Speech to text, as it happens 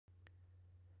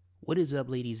What is up,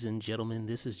 ladies and gentlemen?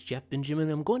 This is Jeff Benjamin.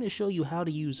 I'm going to show you how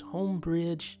to use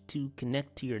HomeBridge to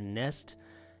connect to your Nest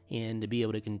and to be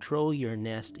able to control your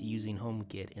Nest using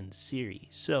HomeKit and Siri.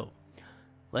 So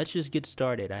let's just get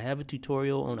started. I have a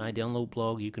tutorial on iDownload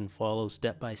blog you can follow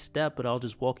step by step, but I'll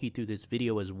just walk you through this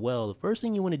video as well. The first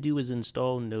thing you want to do is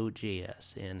install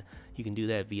NodeJS, and you can do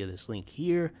that via this link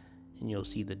here, and you'll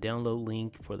see the download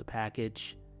link for the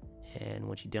package. And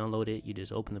once you download it, you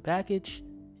just open the package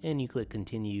and you click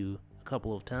continue a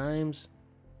couple of times,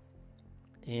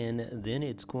 and then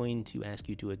it's going to ask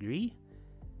you to agree,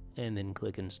 and then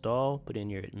click install, put in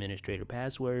your administrator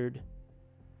password,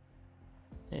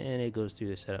 and it goes through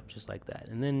the setup just like that,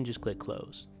 and then just click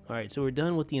close. Alright, so we're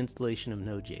done with the installation of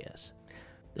Node.js.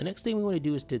 The next thing we want to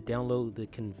do is to download the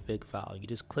config file. You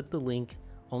just click the link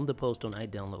on the post on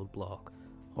iDownload blog,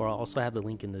 or I'll also have the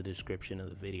link in the description of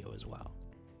the video as well.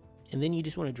 And then you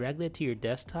just want to drag that to your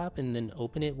desktop and then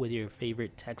open it with your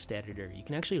favorite text editor. You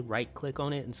can actually right click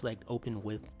on it and select open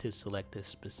with to select a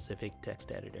specific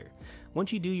text editor.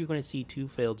 Once you do, you're going to see two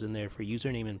fields in there for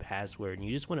username and password, and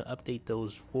you just want to update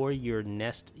those for your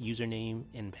Nest username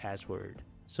and password.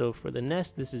 So for the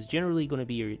Nest, this is generally going to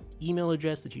be your email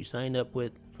address that you signed up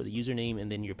with for the username and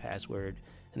then your password,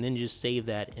 and then just save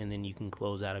that, and then you can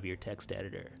close out of your text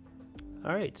editor.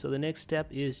 Alright, so the next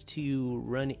step is to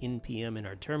run npm in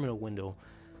our terminal window.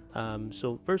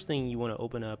 So first thing, you want to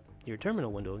open up your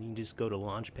terminal window. You can just go to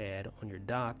Launchpad on your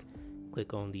dock,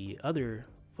 click on the other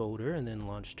folder, and then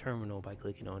launch terminal by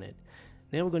clicking on it.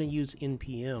 Now we're going to use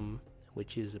npm,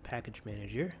 which is a package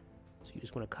manager. So you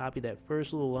just want to copy that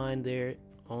first little line there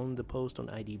on the post on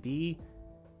IDB,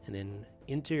 and then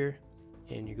enter,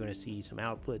 and you're going to see some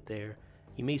output there.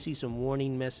 You may see some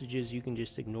warning messages. You can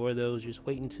just ignore those. Just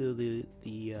wait until the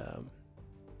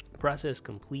process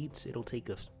completes. It'll take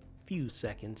a few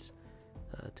seconds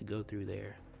to go through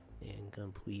there and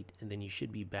complete, and then you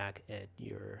should be back at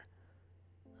your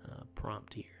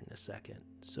prompt here in a second.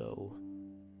 So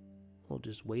we'll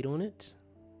just wait on it.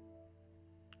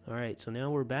 Alright, so now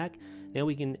we're back. Now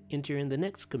we can enter in the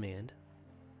next command,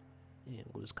 and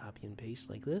we'll just copy and paste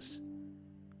like this.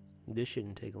 This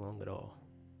shouldn't take long at all.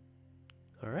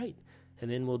 Alright, and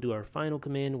then we'll do our final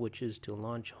command, which is to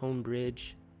launch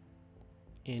HomeBridge,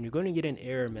 and you're going to get an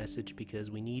error message because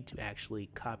we need to actually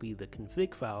copy the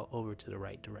config file over to the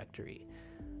right directory.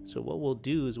 So what we'll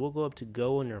do is we'll go up to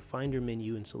Go in our Finder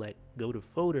menu and select Go to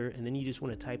Folder, and then you just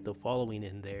want to type the following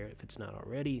in there if it's not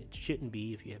already. It shouldn't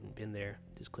be if you haven't been there.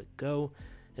 Just click Go,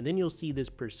 and then you'll see this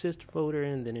persist folder,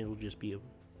 and then it'll just be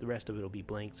the rest of it will be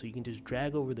blank. So you can just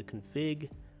drag over the config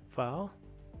file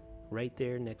right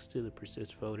there next to the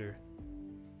persist folder,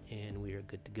 and we are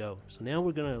good to go. So now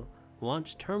we're going to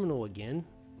launch terminal again,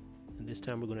 and this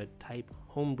time we're going to type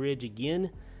HomeBridge again.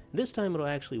 This time it'll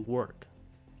actually work,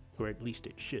 or at least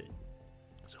it should.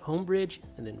 So HomeBridge,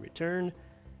 and then return,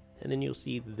 and then you'll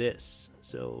see this.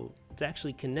 So it's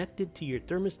actually connected to your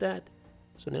thermostat.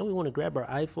 So now we want to grab our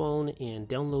iPhone and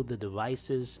download the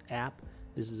Devices app.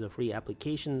 This is a free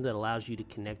application that allows you to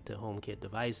connect to HomeKit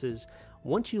devices.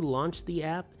 Once you launch the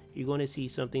app, you're going to see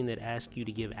something that asks you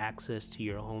to give access to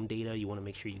your home data. You want to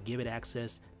make sure you give it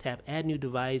access. Tap Add New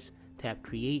Device, tap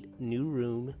Create New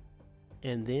Room,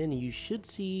 and then you should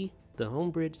see the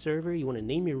HomeBridge server. You want to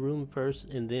name your room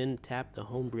first, and then tap the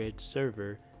HomeBridge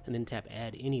server, and then tap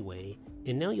Add Anyway.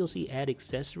 And now you'll see Add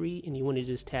Accessory, and you want to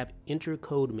just tap Enter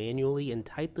Code manually and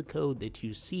type the code that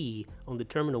you see on the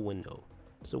terminal window.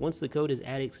 So once the code is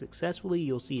added successfully,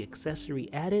 you'll see accessory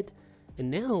added, and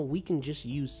now we can just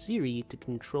use Siri to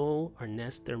control our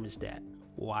Nest thermostat.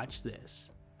 Watch this.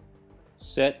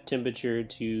 Set temperature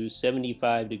to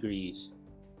 75 degrees.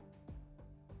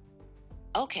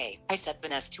 Okay, I set the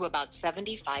Nest to about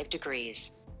 75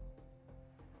 degrees.